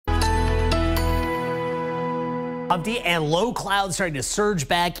Humpty, and low clouds starting to surge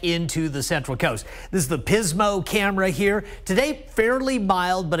back into the Central Coast. This is the Pismo camera here. Today, fairly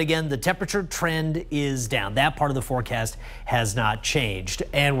mild, but again, the temperature trend is down. That part of the forecast has not changed.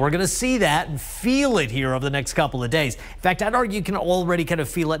 And we're going to see that and feel it here over the next couple of days. In fact, I'd argue you can already kind of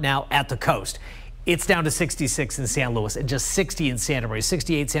feel it now at the coast. It's down to 66 in San Luis and just 60 in Santa Maria,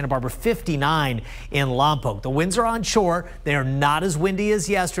 68 Santa Barbara, 59 in Lompoc. The winds are on shore. They are not as windy as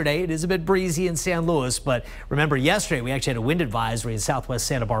yesterday. It is a bit breezy in San Luis, but remember yesterday we actually had a wind advisory in southwest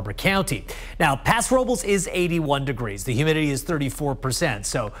Santa Barbara County. Now, Paso Robles is 81 degrees. The humidity is 34%,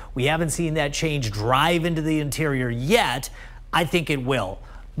 so we haven't seen that change drive into the interior yet. I think it will.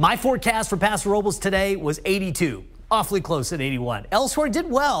 My forecast for Paso Robles today was 82. Awfully close at 81. Elsewhere did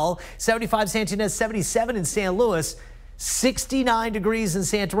well. 75 Santa Ynez, 77 in San Luis, 69 degrees in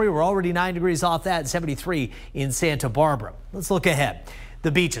Santa Maria. We're already 9 degrees off that, 73 in Santa Barbara. Let's look ahead.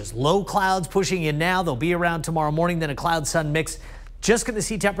 The beaches, low clouds pushing in now. They'll be around tomorrow morning, then a cloud-sun mix. Just going to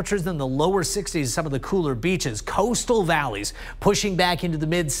see temperatures in the lower 60s, some of the cooler beaches. Coastal valleys pushing back into the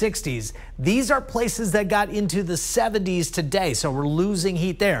mid-60s. These are places that got into the 70s today, so we're losing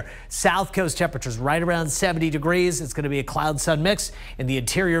heat there. South Coast temperatures right around 70 degrees. It's going to be a cloud-sun mix. In the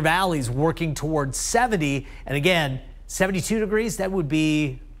interior valleys working towards 70. And again, 72 degrees, that would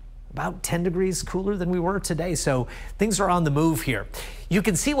be about 10 degrees cooler than we were today. So things are on the move here. You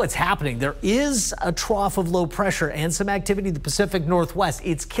can see what's happening. There is a trough of low pressure and some activity in the Pacific Northwest.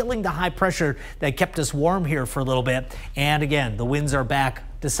 It's killing the high pressure that kept us warm here for a little bit. And again, the winds are back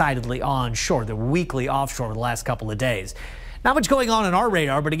decidedly onshore. They're weakly offshore over the last couple of days. Not much going on our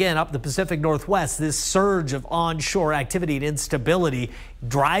radar, but again, up the Pacific Northwest, this surge of onshore activity and instability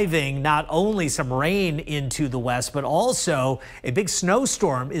driving not only some rain into the west, but also a big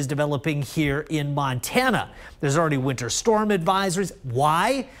snowstorm is developing here in Montana. There's already winter storm advisories.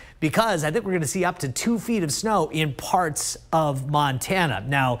 Why? Because I think we're going to see up to 2 feet of snow in parts of Montana.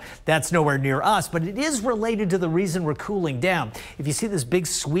 Now, that's nowhere near us, but it is related to the reason we're cooling down. If you see this big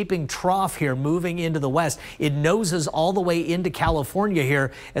sweeping trough here moving into the west, it noses all the way into California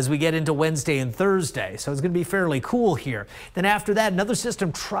here as we get into Wednesday and Thursday. So it's going to be fairly cool here. Then after that, another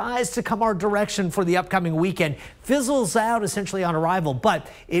system tries to come our direction for the upcoming weekend, fizzles out essentially on arrival, but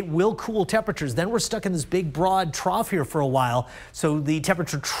it will cool temperatures. Then we're stuck in this big broad trough here for a while. So the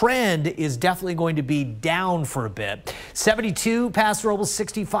temperature trend is definitely going to be down for a bit. 72 Paso Robles,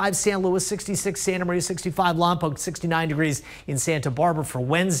 65 San Luis, 66 Santa Maria, 65 Lompoc, 69 degrees in Santa Barbara for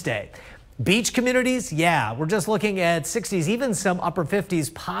Wednesday. Beach communities, yeah, we're just looking at 60s, even some upper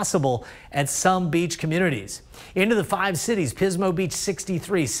 50s possible at some beach communities. Into the 5 cities, Pismo Beach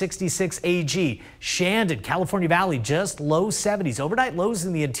 63, 66 AG, Shandon, California Valley just low 70s. Overnight lows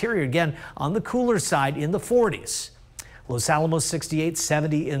in the interior, again on the cooler side in the 40s. Los Alamos 68,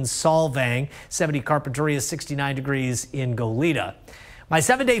 70 in Solvang, 70 Carpinteria, 69 degrees in Goleta. My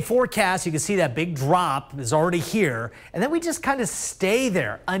 7-day forecast, you can see that big drop is already here, and then we just kind of stay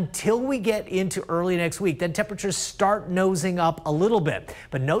there until we get into early next week. Then temperatures start nosing up a little bit.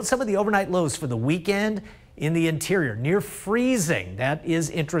 But note some of the overnight lows for the weekend in the interior, near freezing. That is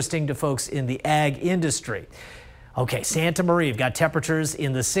interesting to folks in the ag industry. Okay, Santa Maria, you've got temperatures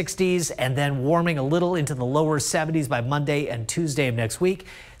in the 60s and then warming a little into the lower 70s by Monday and Tuesday of next week.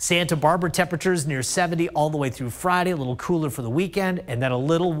 Santa Barbara temperatures near 70 all the way through Friday, a little cooler for the weekend, and then a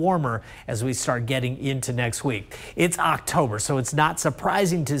little warmer as we start getting into next week. It's October, so it's not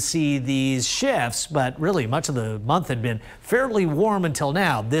surprising to see these shifts, but really much of the month had been fairly warm until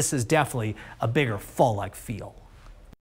now. This is definitely a bigger fall-like feel.